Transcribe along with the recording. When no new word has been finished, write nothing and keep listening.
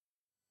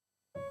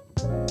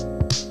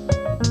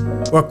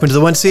Welcome to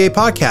the 1CA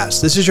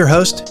podcast. This is your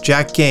host,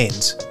 Jack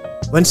Gaines.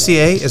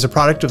 1CA is a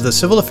product of the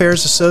Civil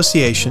Affairs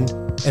Association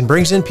and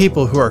brings in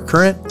people who are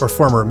current or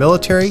former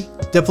military,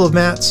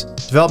 diplomats,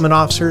 development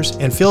officers,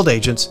 and field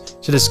agents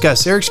to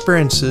discuss their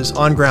experiences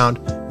on ground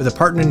with the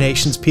partner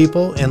nation's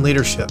people and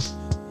leadership.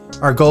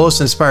 Our goal is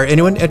to inspire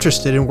anyone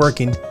interested in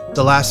working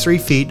the last 3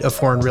 feet of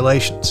foreign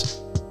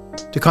relations.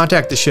 To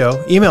contact the show,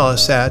 email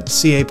us at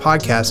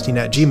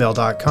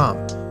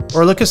capodcasting@gmail.com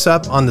or look us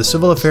up on the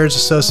Civil Affairs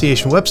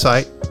Association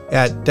website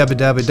at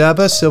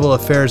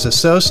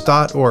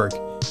www.civilaffairsassoc.org.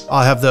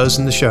 I'll have those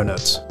in the show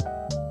notes.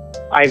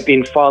 I've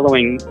been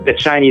following the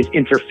Chinese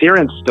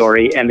interference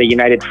story and the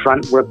United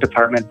Front Work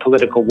Department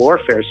political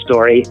warfare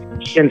story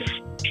since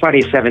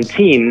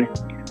 2017,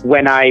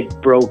 when I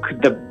broke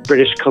the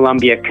British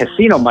Columbia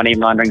casino money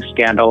laundering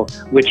scandal,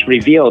 which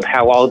revealed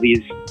how all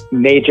these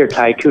major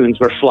tycoons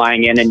were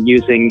flying in and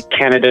using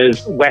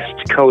Canada's West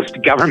Coast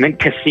government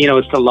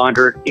casinos to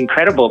launder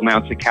incredible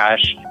amounts of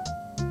cash.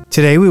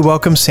 Today we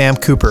welcome Sam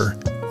Cooper,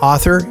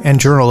 author and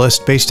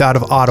journalist based out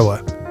of Ottawa.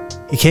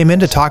 He came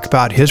in to talk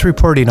about his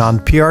reporting on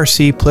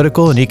PRC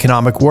political and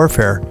economic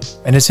warfare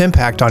and its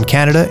impact on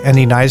Canada and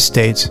the United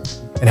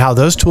States, and how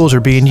those tools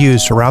are being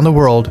used around the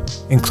world,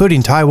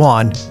 including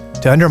Taiwan,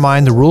 to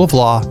undermine the rule of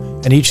law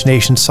and each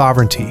nation's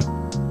sovereignty.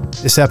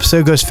 This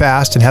episode goes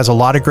fast and has a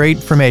lot of great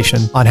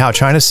information on how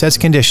China sets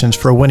conditions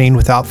for winning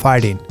without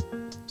fighting.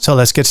 So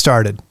let's get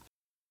started.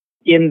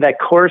 In the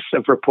course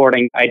of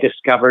reporting, I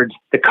discovered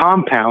the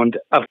compound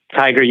of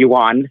Tiger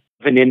Yuan,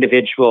 an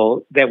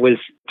individual that was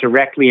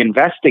directly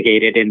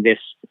investigated in this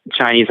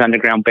Chinese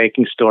underground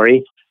banking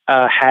story,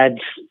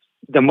 had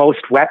the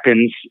most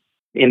weapons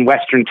in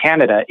Western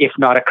Canada, if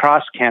not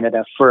across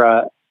Canada, for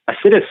a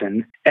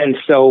citizen. And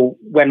so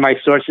when my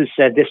sources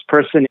said this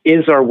person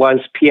is or was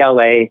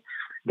PLA,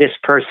 this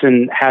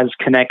person has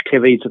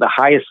connectivity to the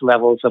highest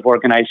levels of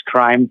organized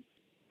crime,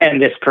 and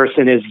this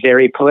person is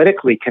very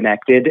politically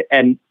connected,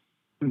 and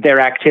their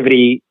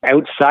activity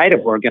outside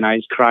of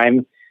organized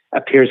crime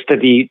appears to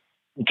be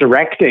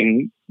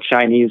directing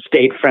Chinese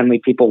state-friendly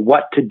people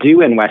what to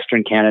do in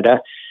Western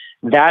Canada,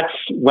 that's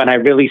when I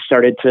really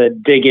started to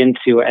dig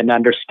into and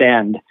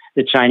understand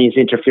the Chinese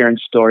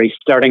interference story,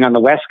 starting on the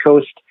West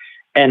Coast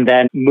and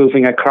then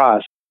moving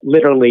across.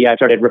 Literally, I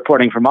started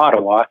reporting from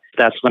Ottawa.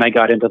 That's when I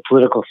got into the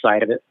political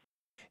side of it.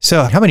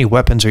 So how many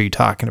weapons are you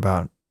talking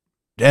about?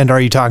 And are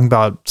you talking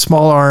about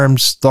small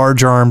arms,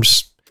 large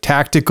arms,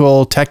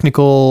 tactical,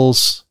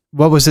 technicals?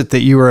 What was it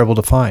that you were able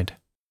to find?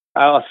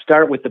 I'll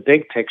start with the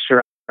big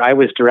picture. I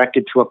was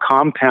directed to a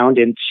compound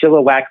in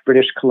Chilliwack,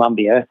 British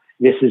Columbia.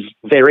 This is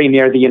very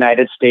near the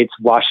United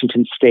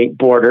States-Washington state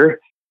border.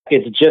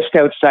 It's just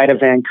outside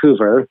of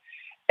Vancouver,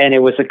 and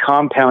it was a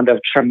compound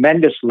of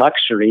tremendous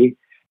luxury.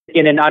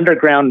 In an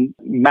underground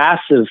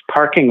massive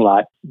parking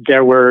lot,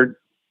 there were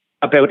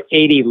about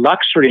 80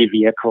 luxury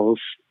vehicles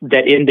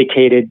that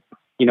indicated,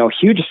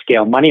 huge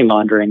scale money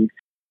laundering.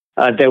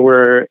 There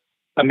were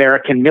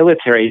American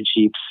military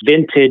jeeps,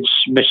 vintage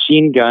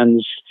machine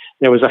guns.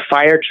 There was a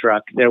fire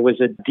truck. There was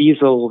a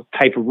diesel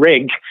type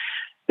rig.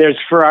 There's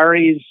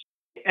Ferraris.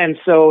 And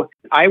so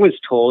I was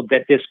told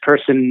that this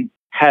person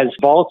has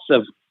vaults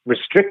of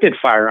restricted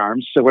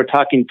firearms. So we're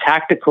talking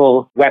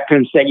tactical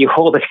weapons that you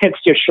hold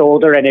against your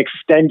shoulder and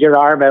extend your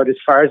arm out as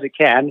far as it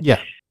can. Yeah,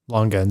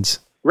 long guns.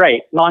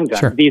 Right, long guns.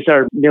 Sure. These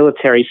are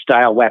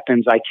military-style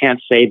weapons. I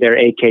can't say they're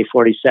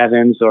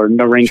AK-47s or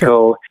Norinco.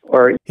 Sure.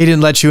 Or he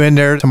didn't let you in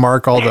there to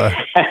mark all the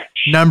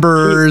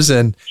numbers,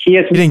 and he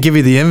didn't give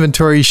you the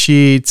inventory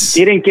sheets.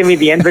 He didn't give me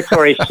the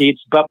inventory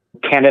sheets, but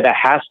Canada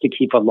has to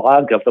keep a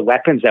log of the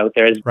weapons out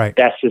there as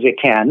best as it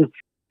can.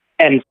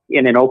 And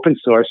in an open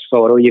source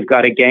photo, you've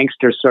got a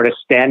gangster sort of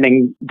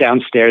standing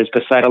downstairs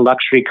beside a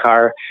luxury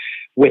car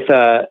with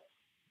I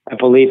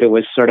believe it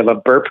was sort of a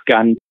burp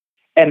gun.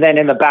 And then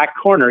in the back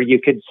corner, you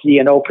could see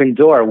an open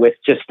door with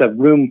just a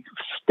room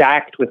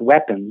stacked with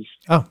weapons.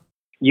 Oh.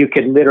 You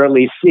could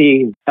literally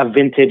see a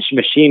vintage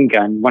machine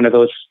gun, one of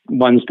those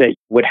ones that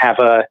would have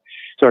a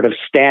sort of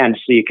stand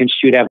so you can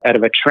shoot out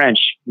of a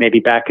trench, maybe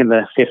back in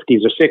the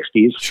 50s or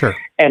 60s. Sure.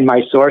 And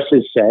my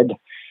sources said,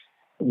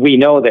 we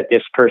know that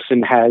this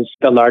person has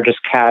the largest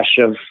cache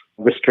of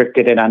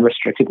restricted and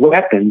unrestricted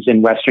weapons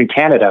in Western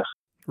Canada.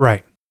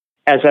 Right.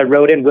 As I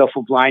wrote in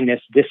Willful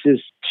Blindness, this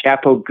is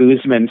Chapo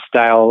Guzman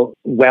style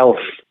wealth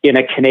in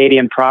a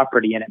Canadian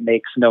property, and it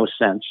makes no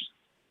sense.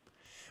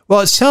 Well,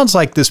 it sounds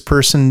like this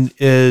person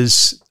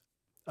is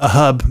a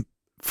hub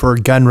for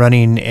gun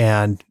running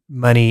and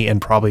money and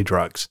probably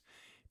drugs.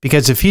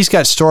 Because if he's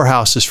got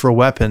storehouses for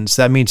weapons,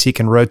 that means he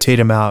can rotate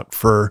them out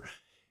for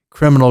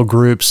criminal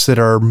groups that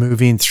are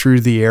moving through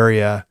the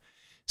area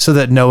so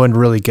that no one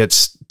really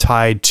gets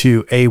tied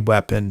to a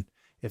weapon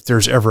if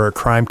there's ever a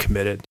crime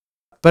committed.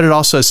 But it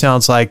also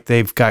sounds like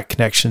they've got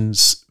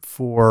connections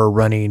for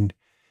running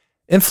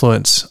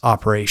influence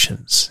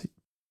operations.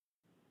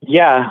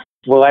 Yeah.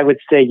 Well, I would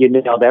say you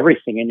nailed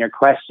everything in your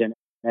question.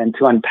 And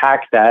to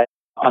unpack that,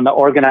 on the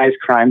organized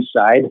crime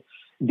side,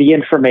 the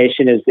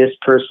information is this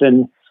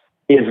person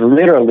is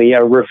literally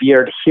a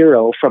revered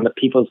hero from the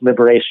People's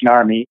Liberation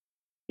Army.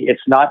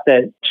 It's not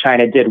that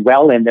China did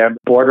well in their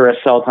border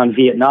assault on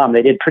Vietnam.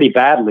 They did pretty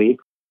badly.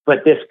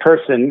 But this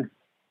person,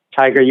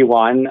 Tiger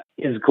Yuan,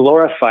 is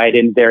glorified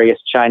in various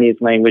Chinese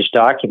language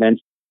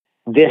documents.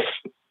 This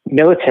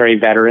military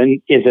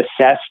veteran is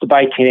assessed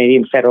by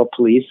Canadian Federal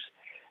Police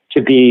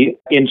to be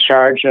in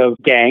charge of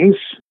gangs.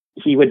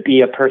 He would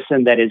be a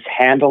person that is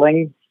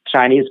handling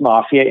Chinese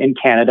mafia in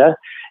Canada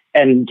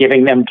and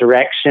giving them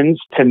directions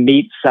to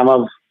meet some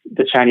of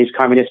the Chinese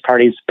Communist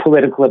Party's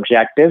political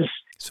objectives.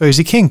 So he's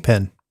a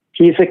kingpin.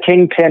 He's a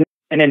kingpin,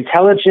 an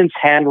intelligence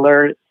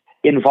handler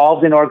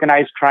involved in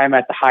organized crime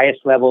at the highest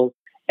level,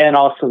 and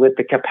also with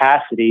the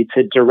capacity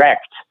to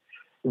direct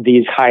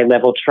these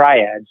high-level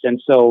triads.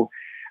 And so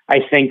I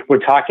think we're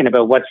talking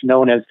about what's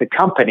known as the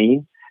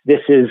company.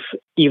 This is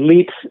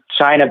elite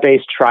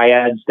China-based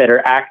triads that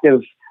are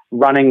active,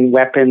 running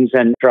weapons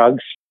and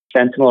drugs,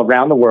 fentanyl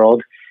around the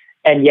world,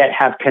 and yet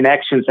have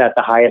connections at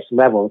the highest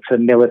level to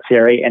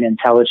military and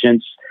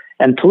intelligence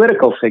and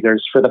political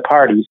figures for the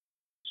parties.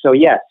 So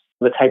yes,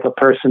 the type of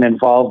person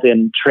involved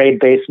in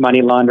trade-based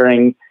money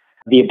laundering,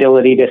 the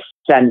ability to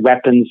send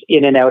weapons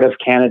in and out of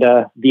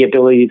Canada, the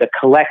ability to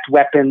collect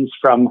weapons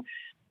from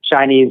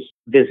Chinese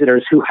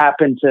visitors who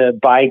happen to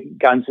buy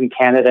guns in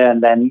Canada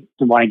and then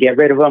want to get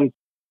rid of them.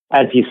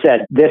 As you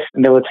said, this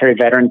military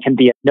veteran can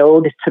be a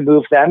node to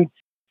move them.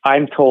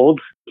 I'm told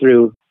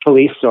through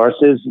police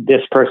sources,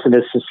 this person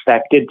is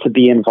suspected to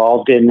be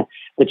involved in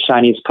the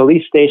Chinese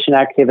police station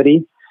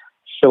activity.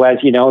 So as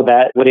you know,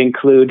 that would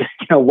include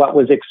what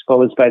was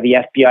exposed by the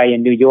FBI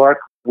in New York,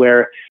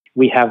 where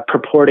we have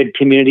purported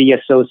community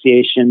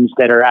associations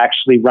that are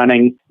actually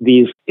running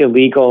these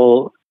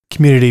illegal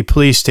community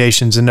police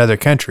stations in other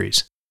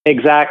countries.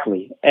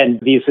 Exactly. And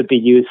these would be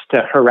used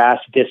to harass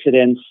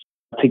dissidents,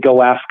 to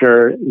go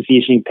after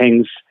Xi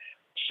Jinping's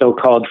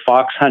so-called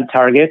fox hunt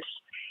targets.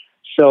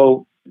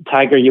 So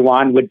Tiger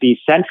Yuan would be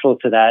central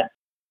to that.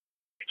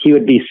 He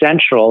would be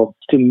central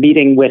to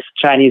meeting with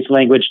Chinese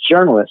language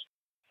journalists.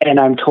 And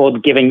I'm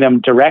told giving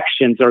them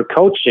directions or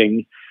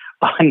coaching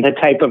on the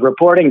type of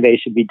reporting they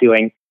should be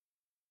doing.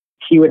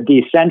 He would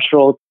be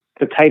central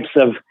to types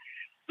of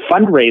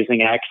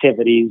fundraising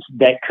activities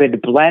that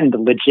could blend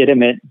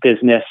legitimate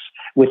business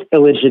with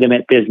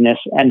illegitimate business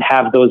and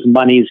have those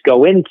monies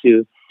go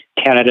into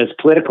Canada's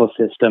political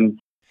system.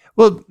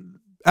 Well,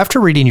 after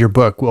reading your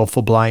book,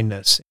 Willful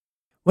Blindness,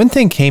 one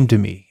thing came to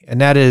me, and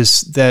that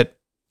is that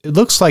it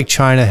looks like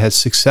China has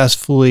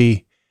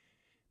successfully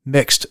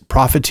mixed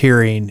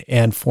profiteering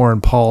and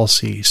foreign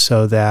policy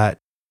so that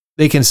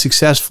they can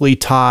successfully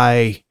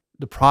tie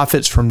the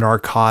profits from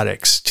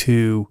narcotics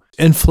to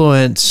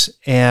influence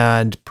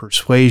and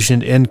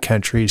persuasion in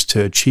countries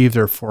to achieve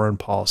their foreign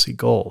policy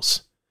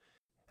goals.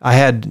 I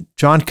had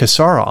John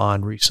Cassara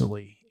on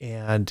recently,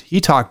 and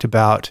he talked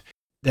about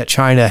that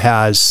China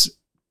has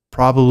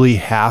probably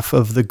half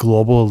of the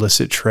global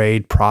illicit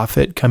trade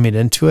profit coming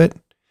into it.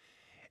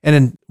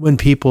 And when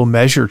people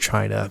measure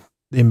China,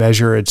 they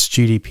measure its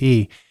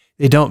GDP.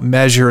 They don't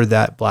measure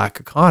that black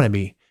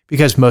economy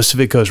because most of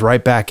it goes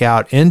right back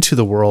out into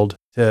the world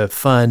to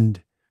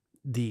fund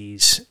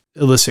these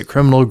illicit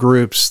criminal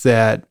groups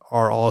that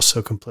are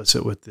also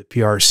complicit with the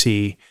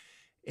PRC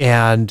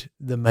and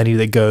the money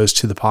that goes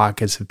to the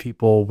pockets of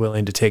people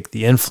willing to take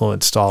the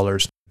influence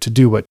dollars to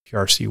do what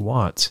PRC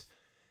wants.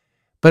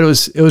 But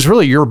it was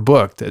really your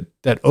book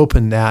that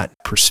opened that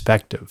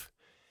perspective.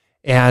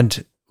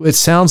 And it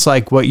sounds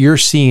like what you're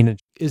seeing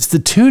is the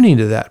tuning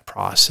to that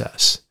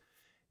process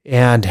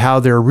and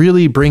how they're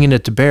really bringing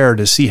it to bear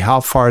to see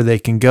how far they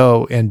can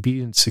go and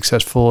being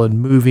successful in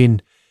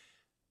moving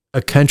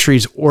a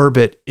country's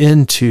orbit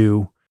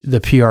into the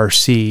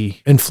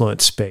PRC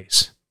influence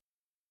space.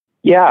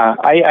 Yeah,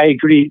 I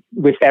agree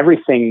with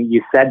everything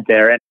you said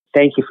there. And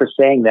thank you for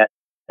saying that.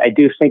 I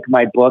do think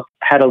my book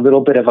had a little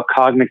bit of a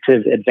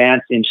cognitive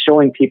advance in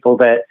showing people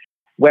that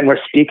when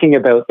we're speaking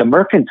about the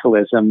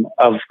mercantilism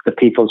of the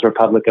People's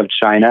Republic of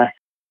China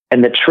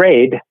and the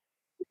trade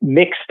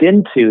mixed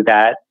into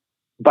that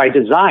by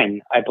design,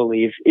 I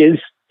believe, is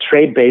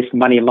trade-based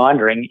money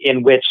laundering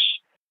in which,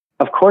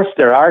 of course,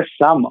 there are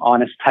some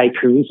honest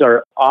tycoons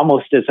or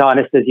almost as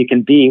honest as you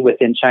can be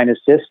within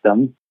China's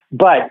system,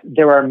 but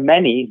there are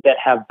many that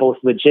have both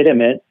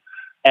legitimate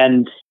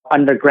and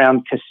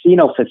underground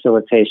casino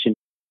facilitation,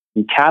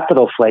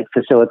 capital flight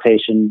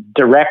facilitation,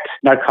 direct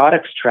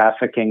narcotics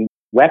trafficking,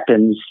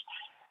 weapons.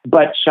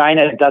 But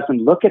China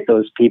doesn't look at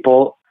those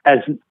people as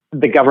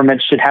the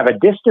government should have a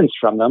distance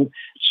from them.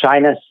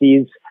 China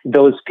sees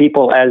those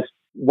people as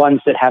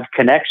ones that have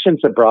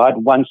connections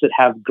abroad, ones that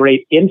have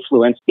great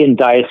influence in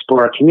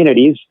diaspora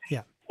communities,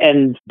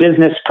 and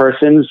business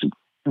persons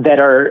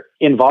that are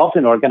involved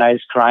in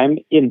organized crime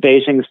in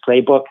Beijing's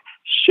playbook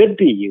should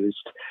be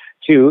used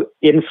to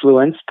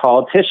influence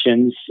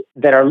politicians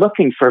that are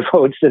looking for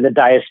votes in the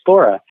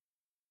diaspora.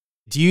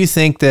 Do you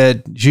think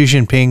that Xi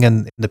Jinping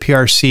and the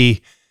PRC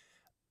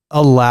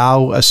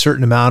allow a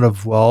certain amount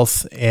of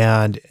wealth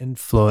and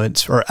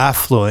influence or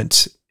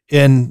affluence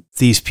in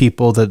these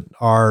people that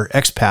are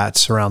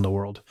expats around the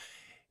world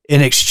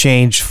in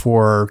exchange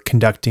for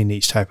conducting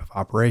these type of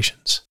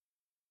operations?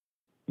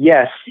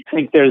 Yes, I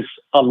think there's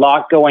a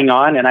lot going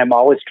on, and I'm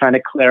always trying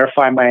to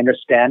clarify my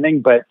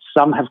understanding, but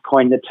some have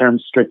coined the term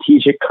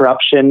strategic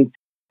corruption.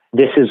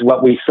 This is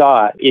what we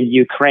saw in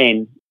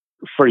Ukraine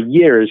for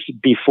years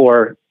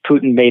before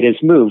Putin made his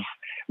move.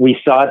 We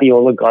saw the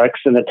oligarchs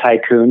and the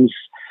tycoons,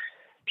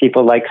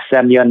 people like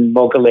Semyon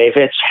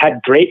Mogilevich,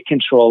 had great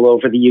control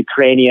over the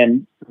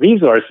Ukrainian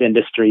resource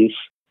industries.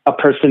 A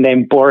person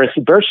named Boris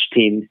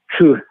Burshteyn,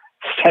 who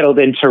settled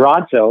in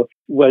Toronto,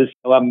 was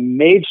a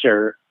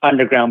major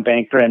underground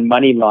banker and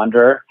money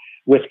launderer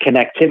with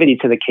connectivity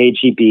to the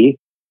KGB.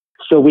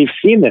 So we've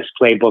seen this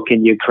playbook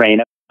in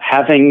Ukraine,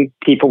 having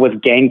people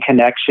with gang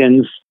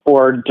connections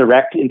or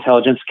direct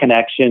intelligence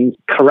connections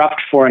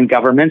corrupt foreign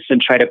governments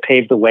and try to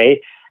pave the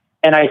way.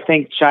 And I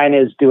think China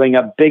is doing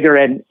a bigger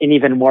and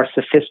even more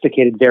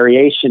sophisticated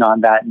variation on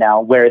that now,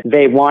 where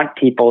they want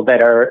people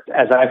that are,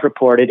 as I've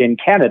reported in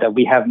Canada,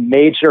 we have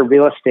major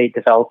real estate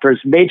developers,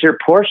 major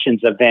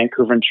portions of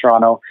Vancouver and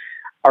Toronto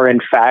are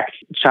in fact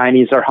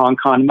Chinese or Hong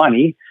Kong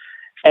money.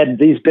 And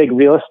these big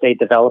real estate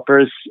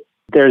developers,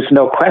 there's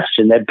no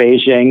question that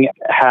Beijing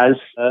has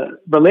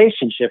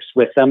relationships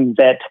with them,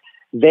 that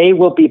they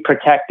will be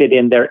protected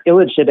in their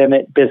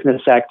illegitimate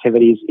business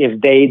activities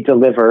if they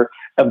deliver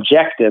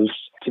objectives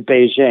to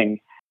Beijing.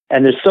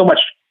 And there's so much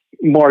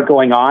more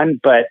going on,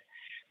 but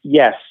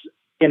yes,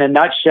 in a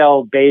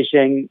nutshell,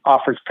 Beijing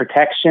offers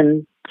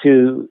protection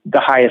to the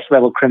highest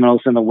level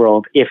criminals in the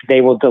world if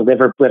they will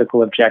deliver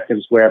political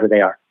objectives wherever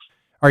they are.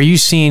 Are you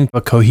seeing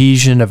a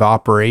cohesion of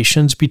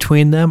operations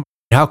between them?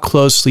 How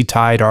closely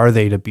tied are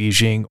they to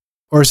Beijing?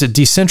 Or is it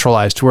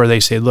decentralized to where they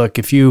say, look,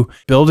 if you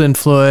build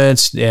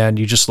influence and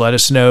you just let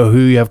us know who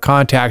you have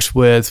contacts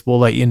with, we'll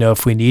let you know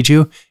if we need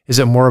you? Is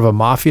it more of a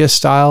mafia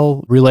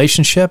style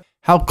relationship?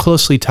 How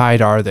closely tied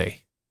are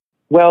they?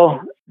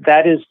 Well,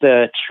 that is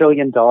the $1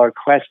 trillion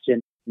question.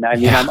 I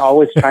mean, I'm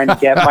always trying to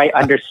get my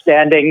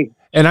understanding.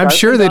 And I'm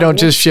sure they don't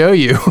just show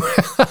you.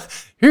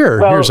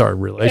 Here's our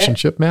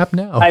relationship map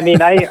now. I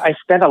mean, I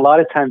spent a lot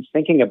of time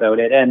thinking about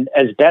it, and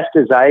as best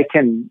as I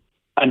can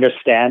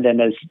understand,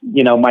 and as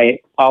you know,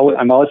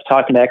 I'm always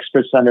talking to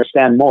experts to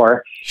understand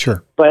more.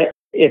 Sure. But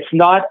it's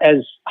not as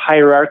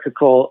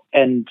hierarchical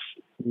and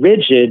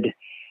rigid.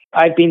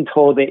 I've been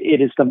told that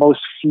it is the most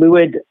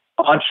fluid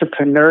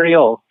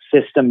entrepreneurial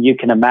system you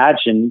can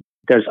imagine.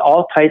 There's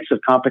all types of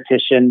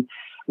competition.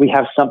 We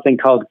have something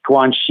called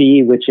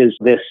guanxi, which is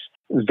this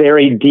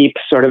very deep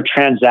sort of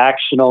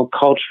transactional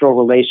cultural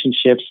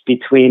relationships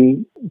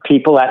between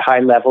people at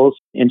high levels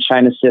in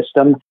China's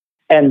system.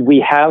 And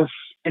we have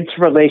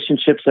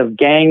interrelationships of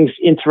gangs,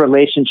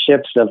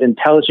 interrelationships of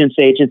intelligence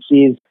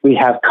agencies. We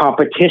have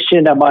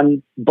competition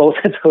among both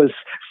of those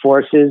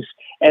forces.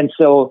 And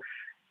so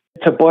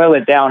to boil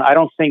it down, I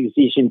don't think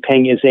Xi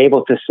Jinping is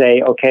able to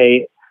say,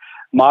 okay,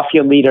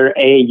 mafia leader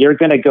A, you're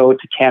going to go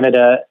to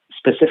Canada,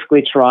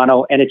 specifically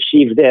Toronto, and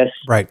achieve this.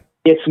 Right.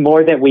 It's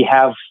more that we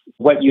have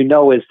what you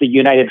know is the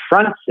United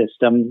Front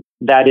system.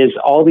 That is,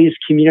 all these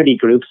community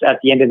groups at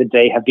the end of the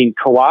day have been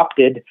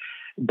co-opted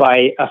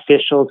by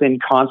officials in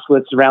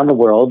consulates around the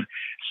world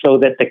so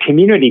that the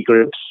community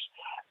groups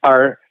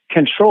are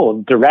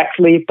controlled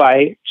directly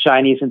by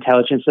Chinese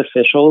intelligence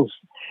officials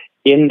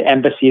in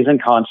embassies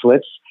and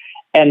consulates.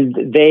 And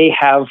they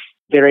have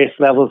various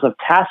levels of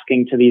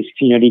tasking to these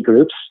community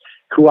groups,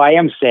 who I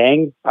am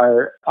saying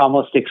are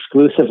almost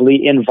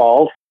exclusively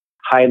involved,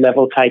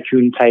 high-level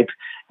tycoon-type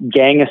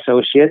gang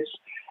associates.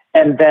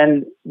 And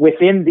then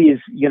within these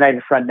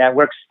United Front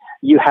networks,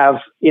 you have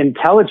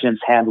intelligence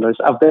handlers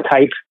of the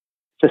type,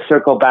 to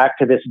circle back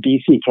to this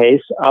BC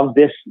case, of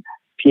this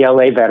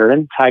PLA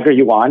veteran, Tiger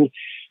Yuan,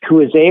 who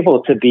is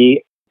able to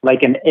be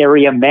like an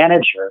area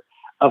manager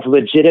of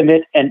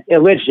legitimate and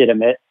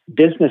illegitimate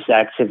business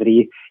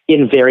activity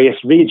in various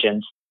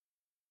regions.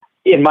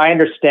 In my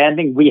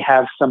understanding, we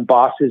have some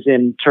bosses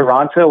in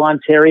Toronto,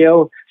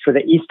 Ontario, for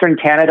the Eastern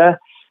Canada,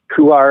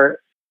 who are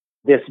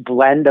this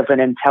blend of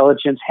an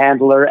intelligence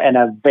handler and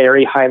a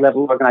very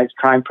high-level organized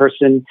crime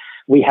person.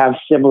 We have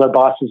similar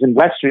bosses in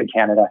Western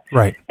Canada.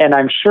 Right. And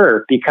I'm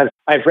sure, because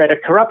I've read a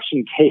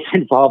corruption case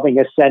involving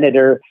a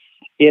senator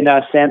in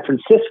San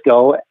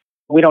Francisco.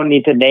 We don't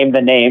need to name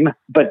the name,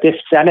 but this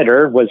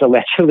senator was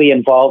allegedly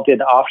involved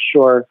in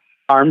offshore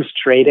arms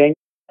trading.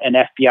 An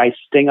FBI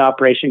sting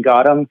operation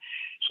got him.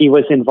 He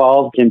was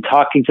involved in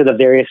talking to the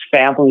various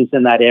families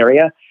in that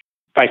area.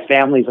 By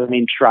families, I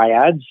mean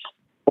triads,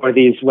 or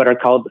these what are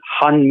called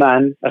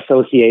Hanman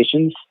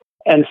associations.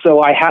 And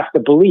so I have to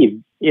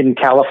believe in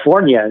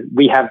California,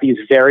 we have these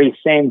very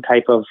same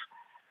type of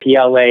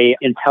PLA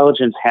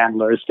intelligence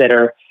handlers that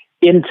are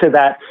into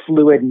that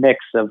fluid mix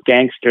of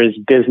gangsters,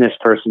 business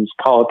persons,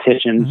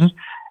 politicians,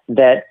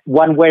 that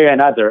one way or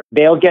another,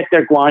 they'll get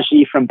their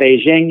guanxi from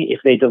Beijing if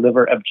they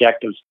deliver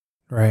objectives.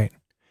 Right.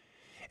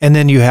 And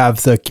then you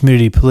have the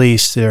community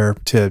police there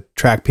to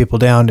track people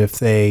down if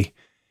they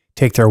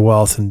take their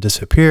wealth and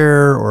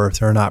disappear, or if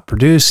they're not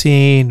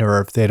producing, or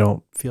if they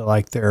don't feel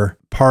like they're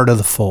part of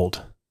the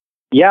fold.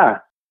 Yeah.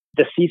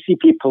 The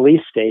CCP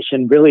police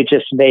station really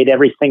just made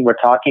everything we're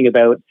talking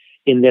about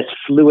in this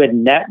fluid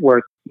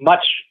network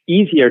much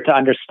easier to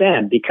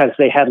understand because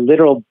they had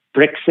literal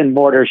bricks and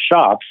mortar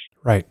shops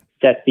Right.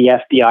 that the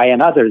FBI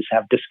and others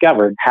have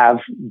discovered have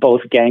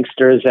both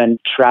gangsters and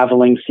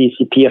traveling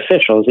CCP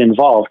officials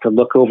involved to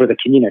look over the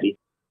community.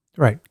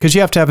 Right. Because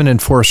you have to have an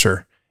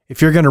enforcer.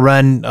 If you're going to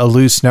run a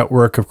loose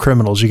network of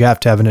criminals, you have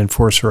to have an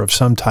enforcer of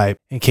some type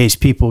in case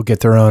people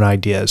get their own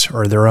ideas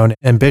or their own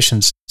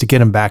ambitions to get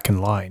them back in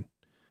line.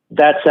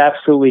 That's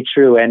absolutely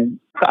true. And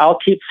I'll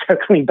keep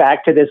circling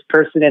back to this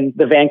person in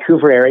the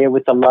Vancouver area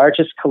with the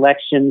largest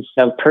collections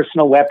of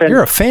personal weapons.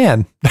 You're a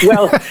fan.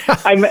 Well,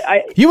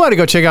 you want to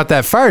go check out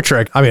that fire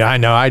truck. I mean, I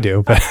know I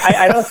do. But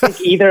I don't think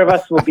either of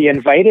us will be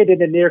invited in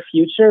the near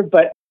future.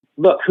 But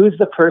look, who's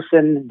the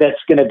person that's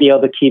going to be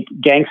able to keep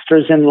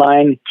gangsters in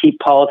line, keep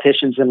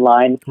politicians in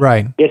line?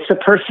 Right. It's a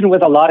person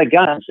with a lot of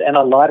guns and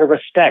a lot of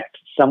respect,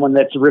 someone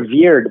that's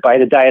revered by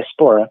the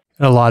diaspora.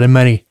 And a lot of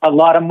money. A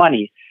lot of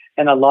money.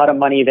 And a lot of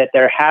money that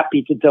they're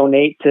happy to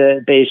donate to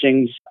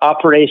Beijing's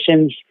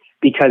operations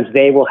because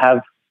they will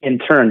have, in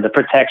turn, the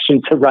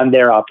protection to run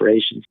their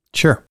operations.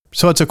 Sure.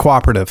 So it's a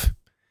cooperative.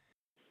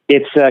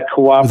 It's a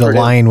cooperative. With a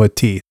lion with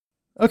teeth.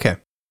 Okay.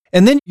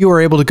 And then you were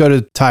able to go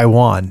to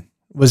Taiwan.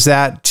 Was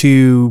that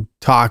to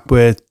talk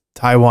with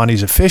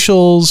Taiwanese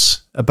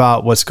officials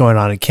about what's going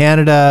on in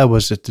Canada?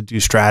 Was it to do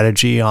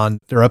strategy on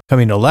their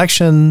upcoming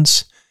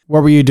elections?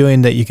 What were you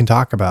doing that you can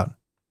talk about?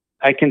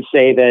 I can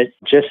say that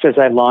just as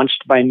I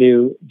launched my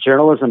new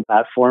journalism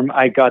platform,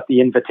 I got the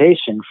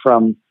invitation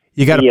from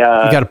you got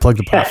to plug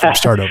the platform.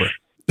 Start over.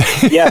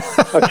 Yeah.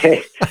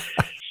 Okay.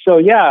 So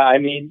yeah, I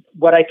mean,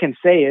 what I can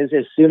say is,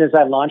 as soon as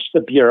I launched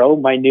the Bureau,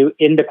 my new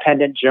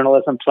independent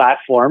journalism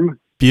platform,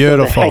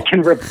 beautiful,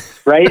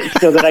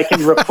 so that I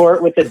can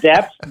report with the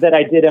depth that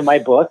I did in my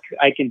book.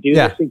 I can do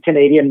this in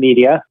Canadian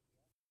media.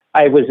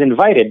 I was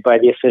invited by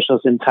the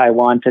officials in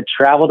Taiwan to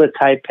travel to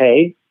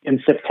Taipei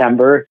in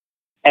September.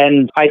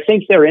 And I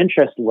think their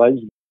interest was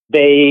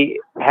they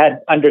had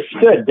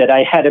understood that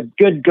I had a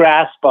good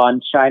grasp on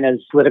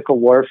China's political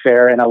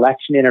warfare and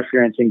election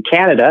interference in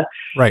Canada.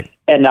 Right.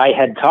 And I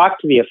had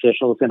talked to the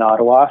officials in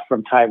Ottawa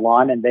from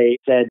Taiwan, and they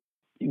said,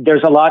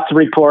 there's a lot to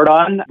report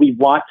on. We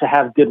want to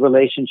have good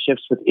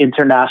relationships with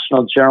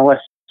international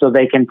journalists so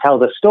they can tell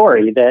the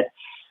story that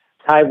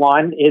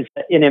Taiwan is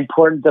an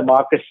important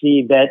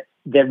democracy that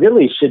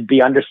really should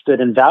be understood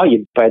and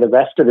valued by the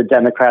rest of the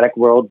democratic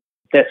world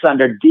that's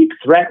under deep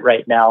threat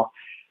right now,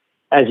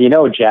 as you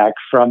know, Jack,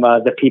 from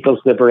the People's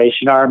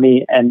Liberation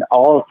Army and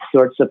all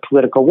sorts of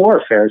political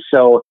warfare.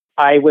 So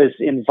I was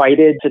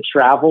invited to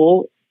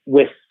travel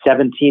with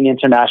 17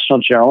 international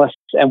journalists,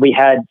 and we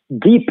had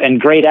deep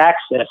and great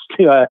access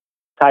to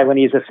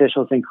Taiwanese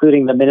officials,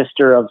 including the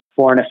Minister of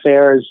Foreign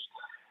Affairs,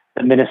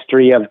 the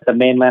Ministry of the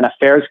Mainland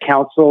Affairs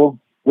Council,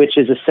 which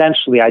is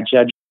essentially, I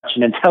judge,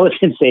 an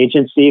intelligence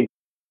agency.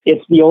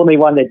 It's the only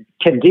one that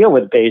can deal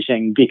with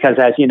Beijing because,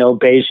 as you know,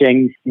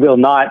 Beijing will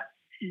not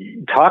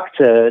talk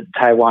to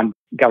Taiwan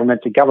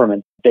government to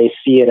government. They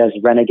see it as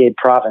renegade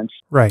province.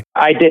 Right.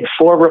 I did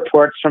 4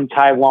 reports from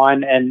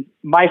Taiwan, and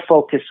my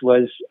focus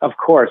was, of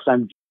course,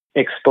 I'm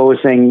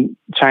exposing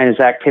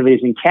China's activities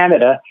in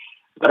Canada,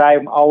 but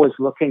I'm always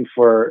looking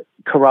for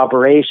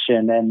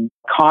corroboration and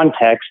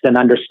context and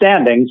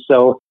understanding.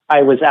 So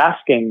I was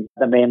asking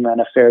the Mainland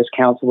Affairs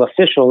Council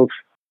officials,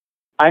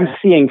 I'm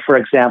seeing, for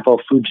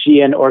example,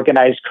 Fujian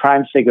organized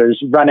crime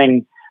figures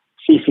running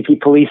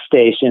CCP police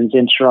stations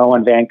in Toronto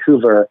and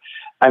Vancouver.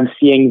 I'm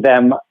seeing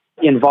them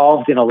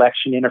involved in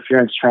election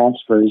interference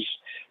transfers.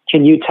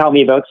 Can you tell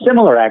me about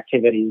similar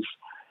activities?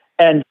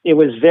 And it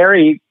was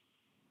very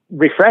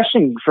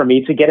refreshing for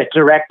me to get a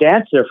direct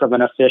answer from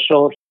an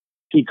official.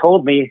 He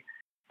told me,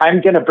 I'm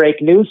going to break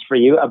news for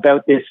you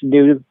about this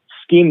new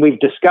scheme we've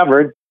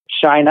discovered.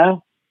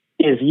 China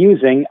is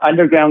using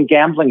underground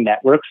gambling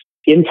networks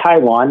in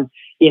Taiwan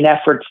in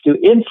efforts to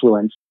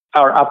influence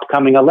our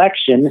upcoming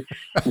election.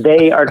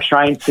 They are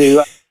trying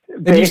to...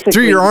 And you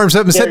threw your arms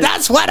up and said,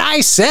 that's what I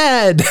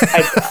said.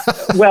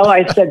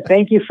 I said,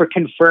 thank you for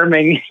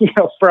confirming,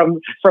 from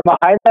a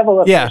high-level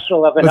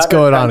official of another what's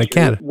going country, on in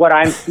Canada. What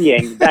I'm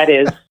seeing, that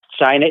is,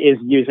 China is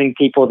using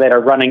people that are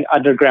running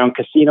underground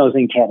casinos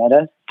in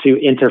Canada to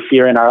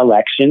interfere in our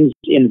elections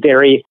in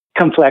very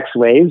complex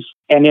ways.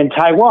 And in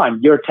Taiwan,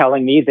 you're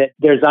telling me that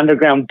there's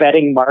underground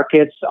betting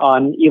markets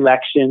on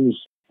elections,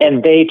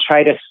 and they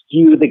try to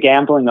skew the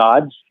gambling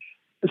odds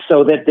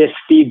so that this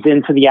feeds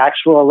into the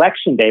actual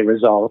election day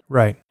result.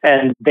 Right.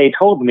 And they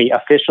told me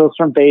officials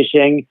from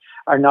Beijing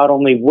are not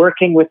only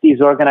working with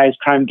these organized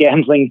crime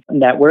gambling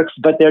networks,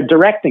 but they're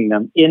directing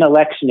them in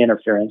election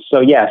interference.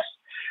 So yes,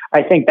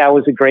 I think that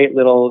was a great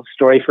little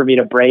story for me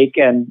to break.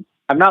 And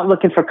I'm not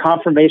looking for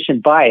confirmation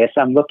bias.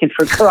 I'm looking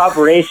for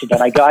corroboration,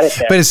 and I got it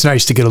there. But it's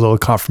nice to get a little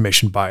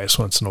confirmation bias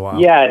once in a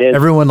while. Yeah, it is.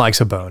 Everyone likes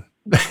a bone.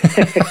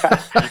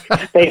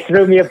 They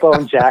threw me a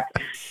bone, Jack.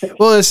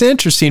 Well, it's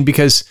interesting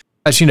because,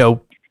 as you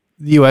know,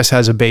 the U.S.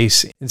 has a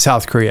base in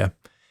South Korea,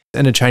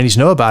 and the Chinese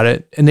know about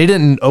it, and they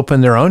didn't open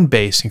their own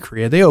base in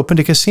Korea. They opened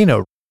a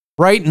casino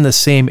right in the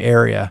same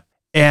area.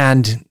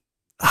 And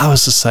I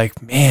was just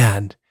like,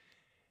 man,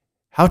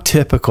 how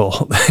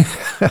typical.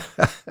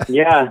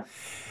 Yeah.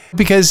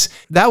 Because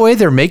that way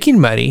they're making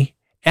money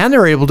and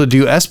they're able to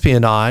do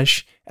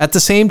espionage at the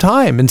same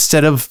time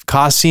instead of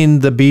costing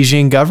the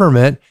Beijing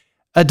government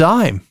a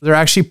dime. They're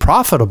actually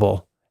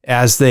profitable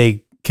as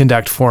they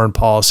conduct foreign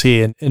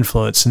policy and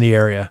influence in the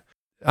area.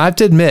 I have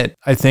to admit,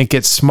 I think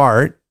it's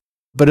smart,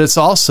 but it's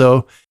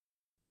also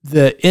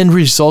the end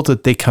result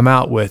that they come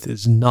out with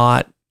is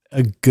not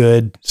a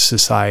good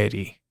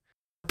society.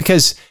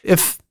 Because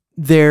if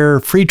their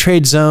free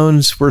trade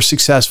zones were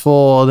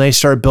successful and they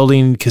start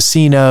building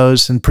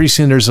casinos, and pretty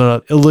soon there's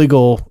an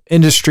illegal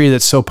industry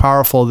that's so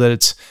powerful that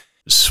it's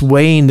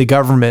swaying the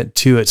government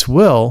to its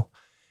will,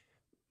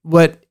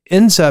 what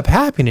ends up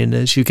happening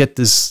is you get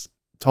this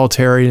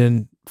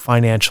totalitarian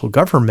financial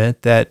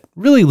government that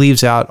really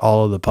leaves out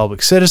all of the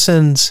public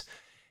citizens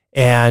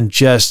and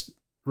just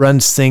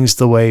runs things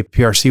the way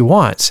PRC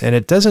wants. And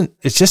it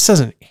just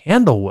doesn't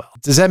handle well.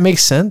 Does that make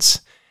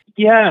sense?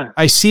 Yeah.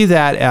 I see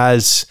that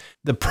as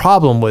the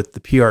problem with the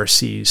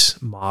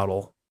PRC's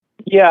model.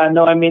 Yeah,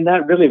 no, I mean,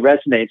 that really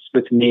resonates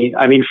with me.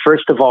 I mean,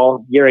 first of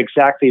all, you're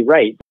exactly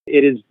right.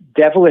 It is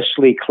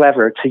devilishly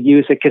clever to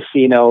use a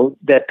casino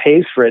that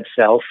pays for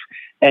itself,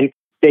 and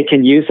they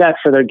can use that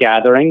for their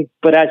gathering.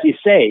 But as you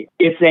say,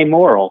 it's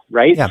amoral,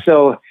 right? Yeah.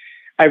 So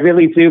I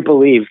really do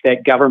believe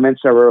that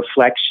governments are a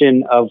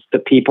reflection of the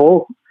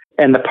people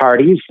and the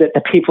parties that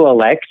the people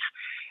elect.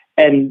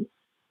 And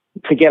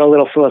to get a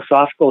little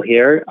philosophical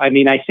here, I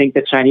mean, I think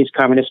the Chinese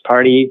Communist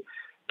Party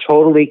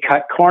totally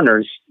cut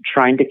corners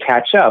trying to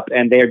catch up,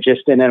 and they're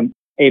just in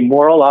a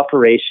moral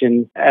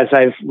operation. As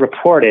I've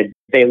reported,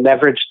 they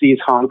leveraged these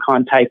Hong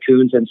Kong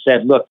tycoons and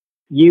said, look,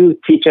 you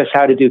teach us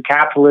how to do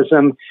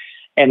capitalism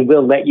and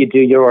we'll let you do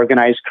your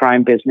organized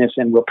crime business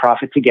and we'll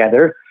profit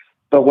together.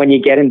 But when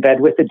you get in bed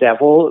with the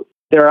devil,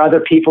 there are other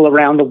people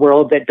around the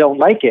world that don't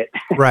like it.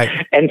 Right.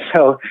 And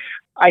so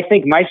I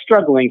think my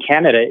struggle in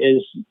Canada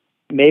is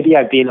maybe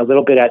I've been a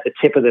little bit at the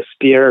tip of the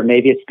spear.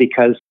 Maybe it's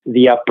because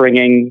the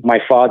upbringing. My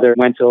father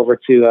went over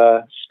to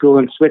a school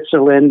in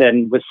Switzerland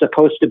and was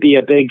supposed to be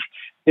a big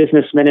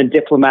businessman and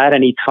diplomat,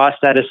 and he tossed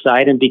that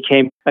aside and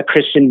became a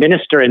Christian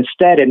minister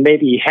instead. And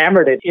maybe he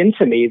hammered it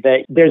into me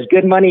that there's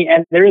good money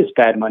and there is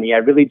bad money. I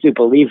really do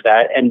believe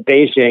that. And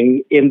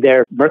Beijing, in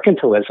their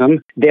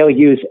mercantilism, they'll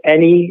use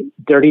any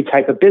dirty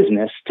type of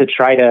business to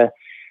try to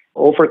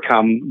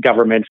overcome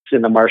governments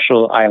in the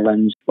Marshall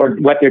Islands or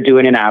what they're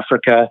doing in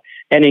Africa.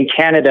 And in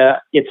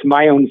Canada, it's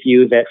my own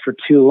view that for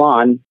too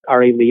long, our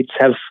elites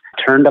have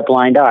turned a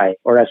blind eye,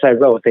 or as I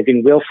wrote, they've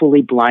been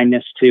willfully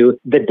blindness to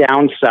the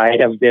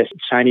downside of this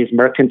Chinese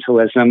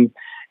mercantilism.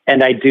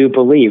 And I do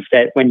believe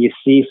that when you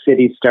see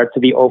cities start to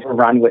be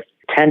overrun with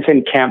tent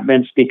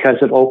encampments because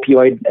of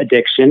opioid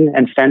addiction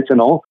and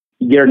fentanyl,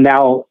 you're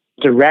now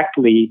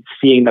directly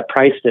seeing the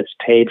price that's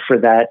paid for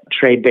that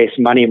trade-based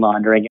money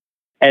laundering.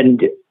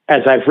 And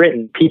as I've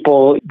written,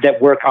 people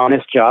that work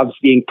honest jobs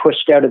being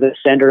pushed out of the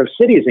center of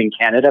cities in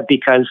Canada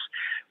because,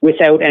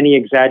 without any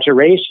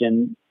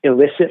exaggeration,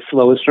 illicit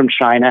flows from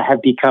China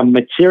have become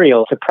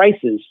material to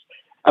prices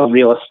of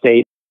real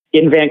estate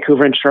in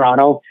Vancouver and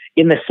Toronto,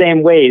 in the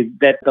same way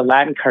that the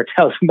Latin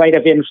cartels might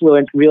have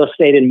influenced real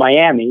estate in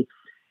Miami.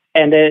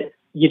 And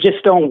you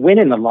just don't win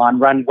in the long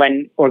run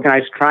when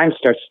organized crime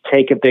starts to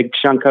take a big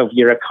chunk of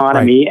your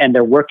economy, right, and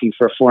they're working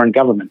for a foreign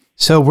government.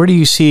 So where do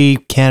you see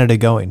Canada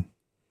going?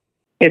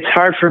 It's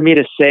hard for me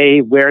to say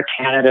where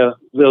Canada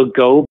will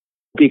go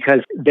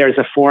because there's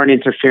a Foreign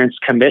Interference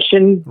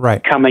Commission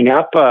coming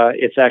up.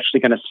 It's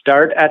actually going to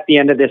start at the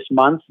end of this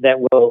month that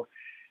will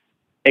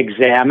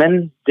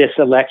examine this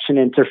election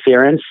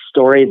interference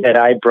story that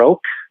I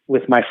broke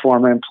with my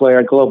former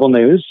employer, Global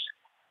News,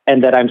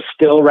 and that I'm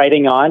still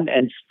writing on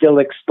and still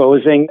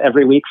exposing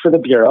every week for the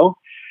Bureau.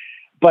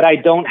 But I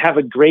don't have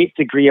a great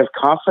degree of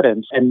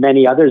confidence, and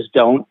many others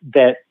don't,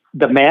 that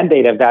the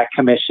mandate of that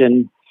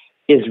commission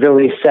is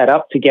really set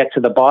up to get to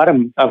the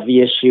bottom of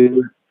the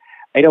issue.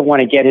 I don't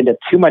want to get into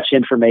too much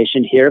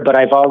information here, but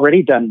I've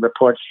already done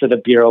reports for the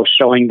Bureau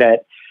showing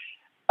that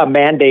a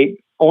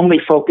mandate only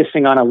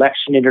focusing on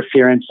election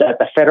interference at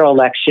the federal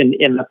election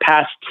in the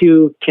past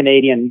two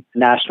Canadian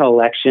national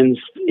elections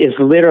is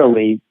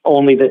literally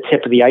only the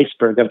tip of the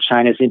iceberg of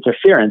China's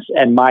interference.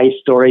 And my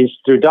stories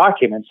through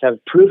documents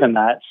have proven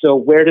that. So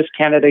where does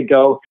Canada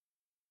go?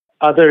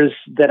 Others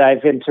that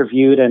I've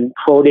interviewed and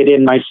quoted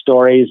in my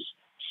stories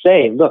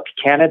say, look,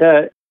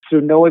 Canada,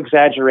 through no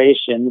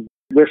exaggeration,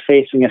 we're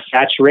facing a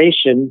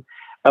saturation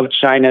of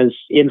China's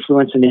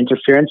influence and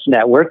interference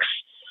networks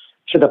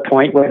to the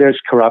point where there's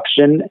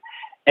corruption.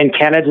 And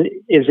Canada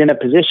is in a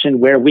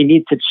position where we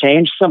need to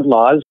change some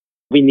laws.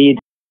 We need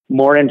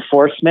more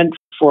enforcement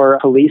for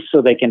police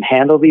so they can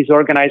handle these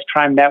organized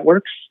crime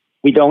networks.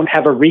 We don't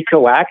have a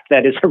RICO Act,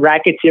 that is a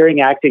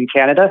racketeering act in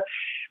Canada.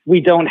 We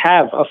don't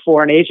have a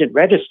foreign agent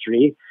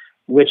registry,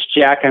 which,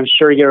 Jack, I'm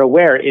sure you're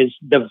aware, is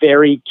the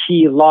very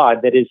key law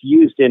that is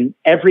used in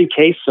every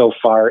case so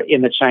far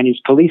in the Chinese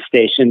police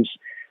stations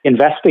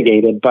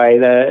investigated by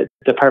the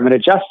Department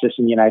of Justice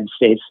in the United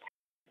States.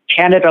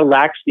 Canada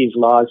lacks these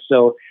laws,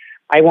 so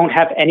I won't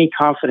have any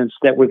confidence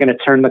that we're going to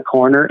turn the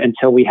corner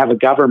until we have a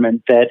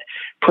government that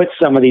puts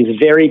some of these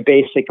very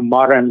basic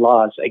modern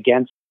laws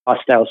against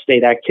hostile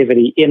state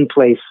activity in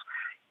place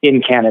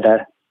in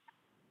Canada.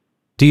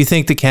 Do you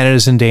think that Canada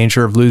is in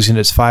danger of losing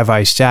its Five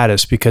Eyes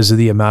status because of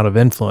the amount of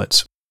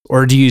influence?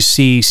 Or do you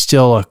see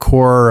still a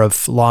core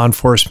of law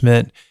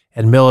enforcement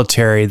and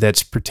military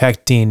that's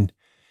protecting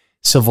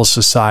civil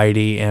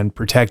society and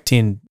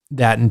protecting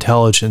that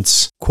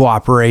intelligence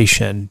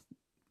cooperation?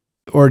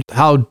 Or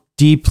how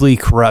deeply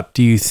corrupt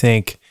do you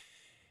think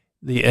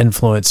the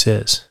influence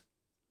is?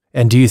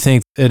 And do you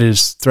think it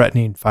is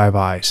threatening Five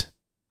Eyes?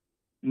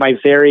 My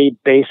very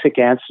basic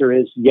answer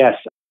is yes.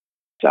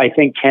 I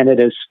think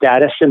Canada's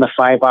status in the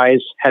Five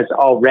Eyes has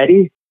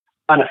already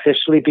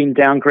unofficially been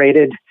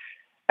downgraded.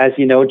 As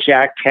you know,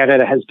 Jack,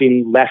 Canada has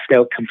been left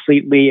out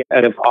completely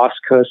out of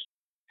AUKUS.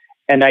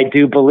 And I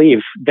do believe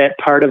that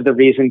part of the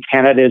reason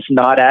Canada is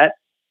not at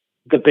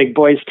the big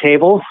boys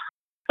table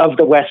of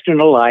the Western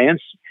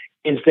Alliance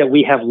is that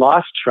we have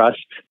lost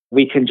trust.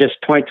 We can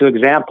just point to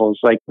examples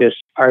like this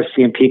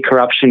RCMP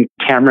corruption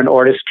Cameron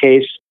Ortis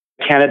case.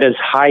 Canada's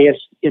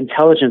highest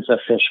intelligence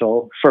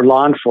official for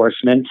law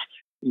enforcement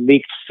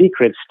leaked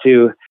secrets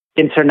to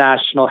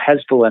international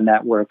Hezbollah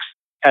networks.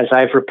 As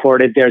I've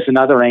reported, there's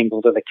another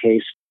angle to the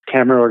case.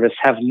 Cameron Ortis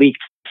have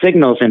leaked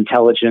signals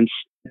intelligence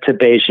to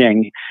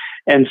Beijing.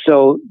 And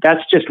so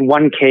that's just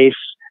one case,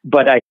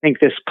 but I think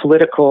this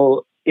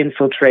political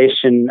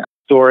infiltration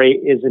story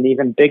is an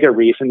even bigger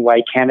reason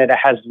why Canada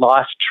has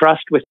lost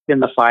trust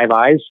within the Five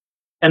Eyes.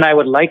 And I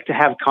would like to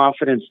have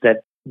confidence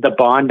that the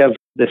bond of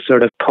the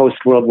sort of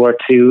post-World War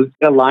II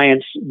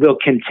alliance will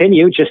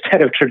continue just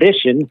out of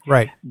tradition.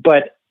 Right.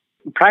 But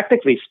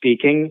practically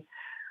speaking,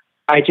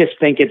 I just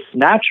think it's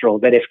natural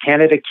that if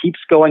Canada keeps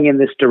going in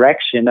this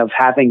direction of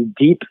having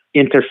deep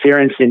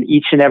interference in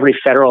each and every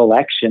federal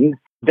election,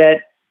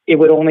 that it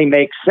would only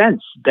make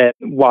sense that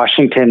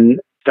Washington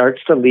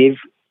starts to leave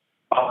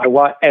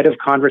Ottawa out of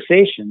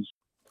conversations.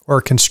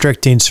 Or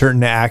constricting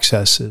certain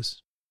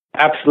accesses.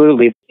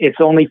 Absolutely. It's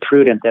only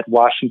prudent that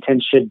Washington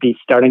should be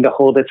starting to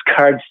hold its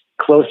cards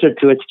closer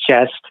to its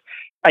chest.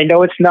 I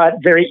know it's not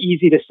very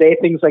easy to say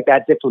things like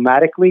that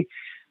diplomatically,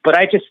 but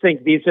I just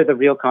think these are the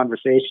real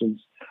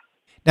conversations.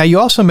 Now, you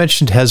also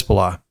mentioned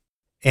Hezbollah.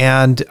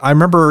 And I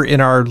remember in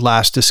our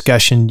last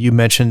discussion, you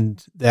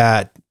mentioned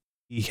that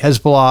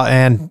Hezbollah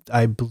and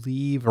I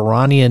believe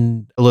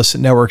Iranian illicit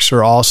networks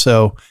are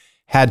also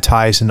had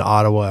ties in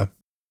Ottawa. You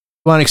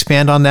want to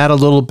expand on that a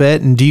little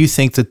bit? And do you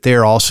think that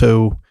they're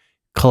also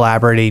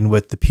collaborating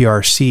with the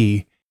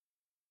PRC?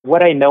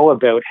 What I know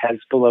about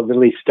Hezbollah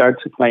really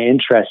starts with my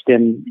interest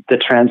in the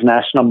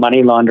transnational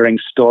money laundering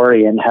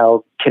story and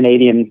how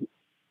Canadian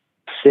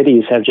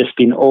cities have just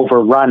been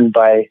overrun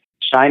by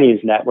Chinese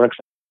networks.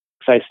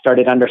 So I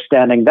started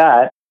understanding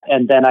that.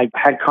 And then I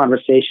had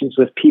conversations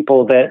with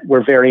people that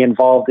were very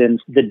involved in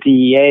the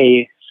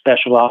DEA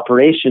special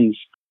operations.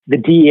 The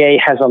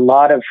DEA has a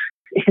lot of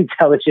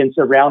intelligence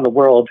around the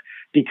world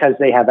because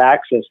they have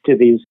access to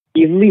these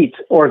elite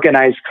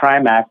organized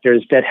crime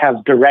actors that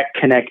have direct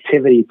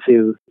connectivity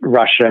to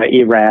Russia,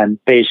 Iran,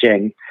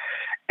 Beijing.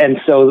 And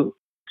so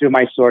through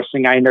my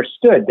sourcing, I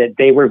understood that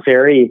they were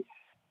very,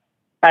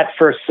 at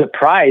first,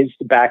 surprised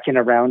back in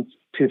around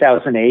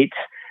 2008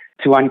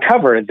 to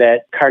uncover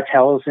that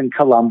cartels in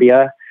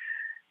Colombia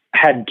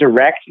had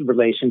direct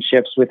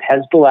relationships with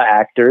Hezbollah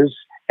actors.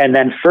 And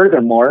then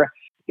furthermore,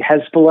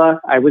 Hezbollah,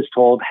 I was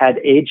told, had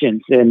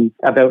agents in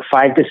about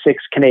 5 to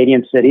 6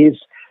 Canadian cities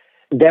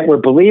that were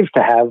believed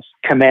to have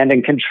command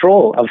and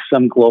control of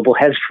some global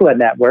Hezbollah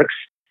networks.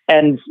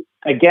 And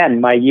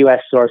again, my U.S.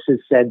 sources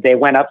said they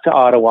went up to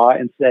Ottawa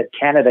and said,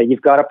 Canada,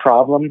 you've got a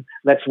problem.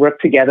 Let's work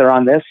together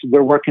on this.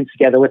 We're working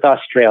together with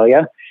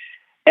Australia.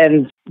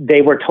 And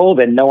they were told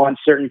in no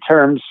uncertain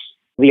terms,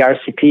 the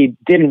RCP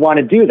didn't want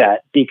to do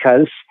that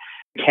because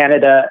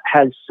Canada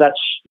has such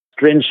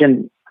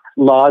stringent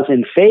laws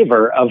in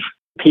favor of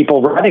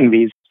people running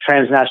these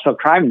transnational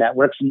crime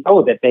networks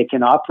know that they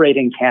can operate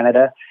in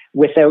Canada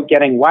without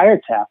getting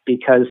wiretapped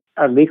because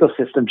our legal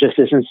system just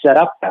isn't set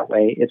up that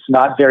way. It's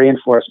not very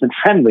enforcement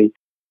friendly.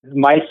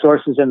 My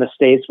sources in the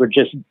States were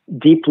just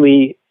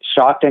deeply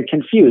shocked and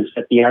confused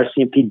that the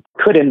RCMP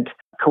couldn't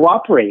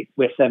cooperate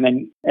with them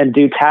and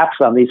do taps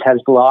on these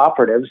Hezbollah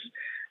operatives.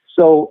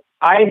 So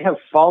I have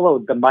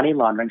followed the money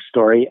laundering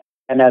story.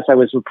 And as I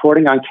was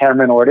reporting on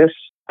Cameron Ortis,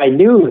 I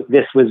knew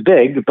this was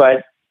big,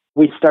 but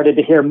we started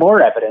to hear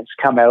more evidence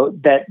come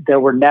out that there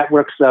were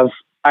networks of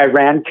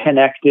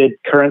Iran-connected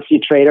currency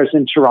traders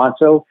in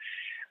Toronto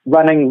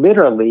running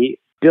literally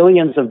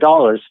billions of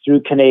dollars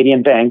through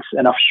Canadian banks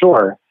and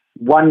offshore.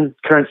 One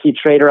currency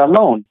trader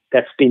alone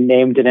that's been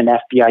named in an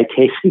FBI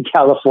case in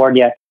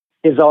California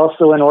is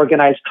also an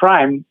organized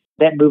crime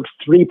that moved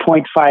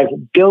 $3.5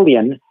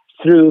 billion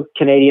through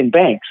Canadian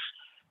banks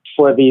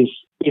for these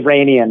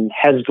Iranian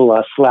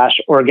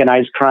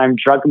Hezbollah/organized crime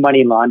drug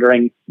money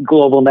laundering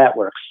global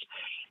networks.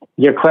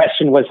 Your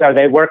question was, are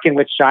they working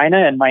with China?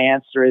 And my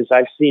answer is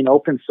I've seen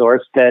open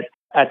source that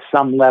at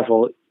some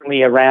level,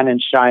 Iran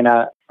and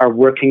China are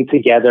working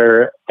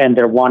together, and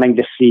they're wanting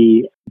to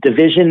see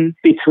division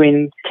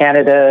between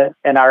Canada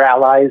and our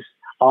allies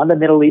on the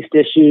Middle East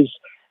issues.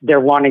 They're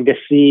wanting to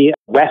see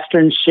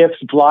Western ships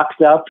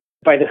blocked up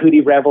by the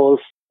Houthi rebels.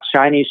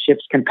 Chinese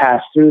ships can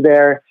pass through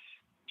there.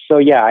 So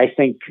yeah, I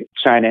think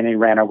China and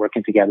Iran are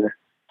working together.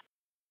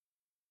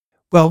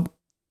 Well,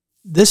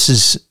 this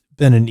has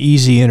been an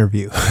easy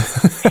interview.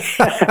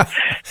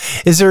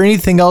 Is there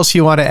anything else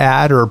you want to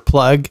add or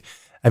plug?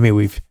 I mean,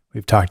 we've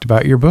talked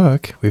about your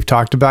book. We've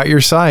talked about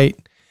your site.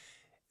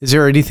 Is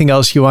there anything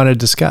else you want to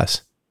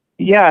discuss?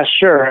 Yeah,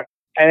 sure.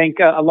 I think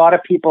a lot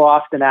of people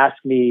often ask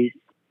me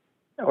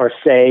or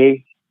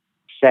say,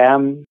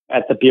 Sam,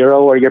 at the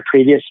Bureau or your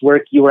previous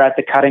work, you were at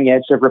the cutting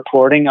edge of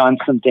reporting on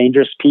some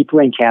dangerous people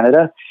in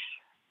Canada.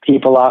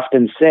 People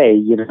often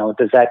say,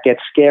 does that get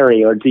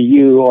scary? Or do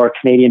you or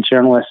Canadian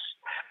journalists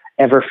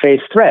ever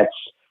face threats?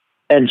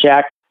 And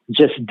Jack,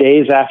 just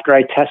days after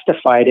I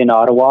testified in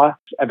Ottawa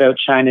about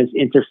China's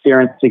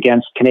interference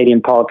against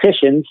Canadian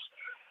politicians,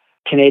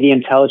 Canadian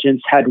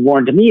intelligence had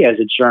warned me as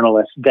a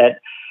journalist that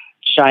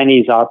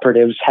Chinese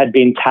operatives had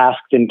been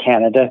tasked in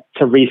Canada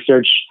to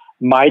research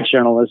my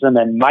journalism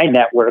and my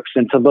networks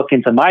and to look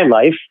into my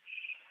life.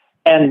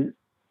 And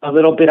a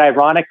little bit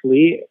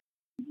ironically,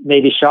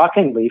 maybe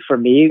shockingly for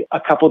me, a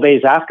couple of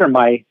days after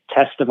my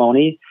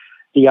testimony,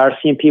 the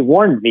RCMP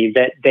warned me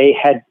that they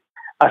had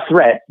a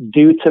threat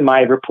due to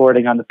my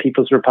reporting on the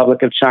People's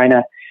Republic of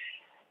China.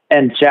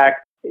 And Jack,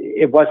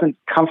 it wasn't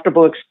a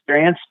comfortable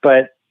experience,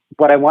 but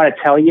what I want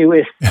to tell you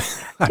is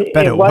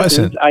it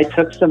wasn't. I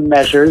took some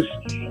measures.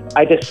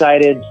 I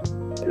decided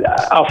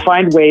I'll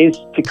find ways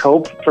to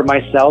cope for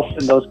myself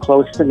and those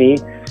close to me.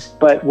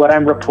 But what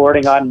I'm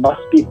reporting on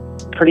must be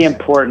pretty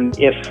important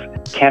if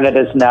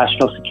Canada's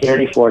National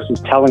Security Force is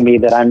telling me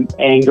that I'm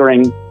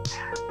angering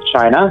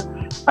China.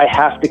 I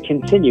have to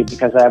continue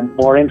because I have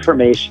more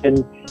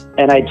information.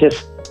 And I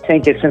just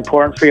think it's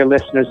important for your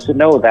listeners to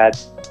know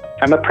that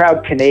I'm a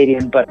proud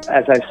Canadian, but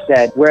as I've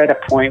said, we're at a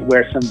point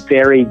where some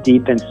very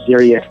deep and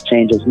serious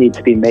changes need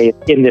to be made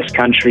in this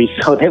country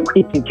so that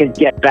we can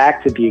get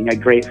back to being a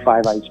great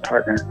Five Eyes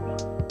partner.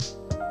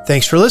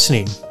 Thanks for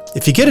listening.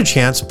 If you get a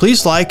chance,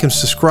 please like and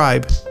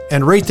subscribe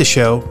and rate the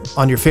show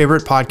on your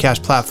favorite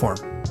podcast platform.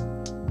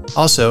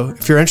 Also,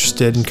 if you're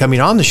interested in coming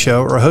on the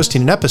show or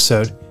hosting an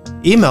episode,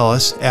 email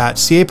us at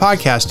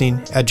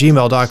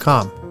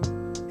capodcasting@gmail.com.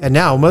 And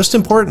now, most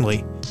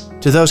importantly,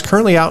 to those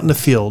currently out in the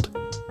field,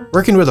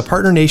 working with a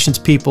partner nation's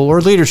people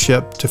or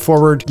leadership to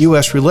forward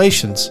U.S.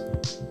 relations,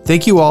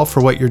 thank you all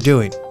for what you're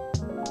doing.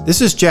 This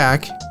is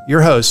Jack,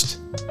 your host.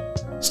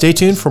 Stay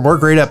tuned for more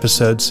great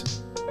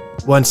episodes.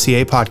 One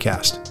CA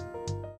Podcast.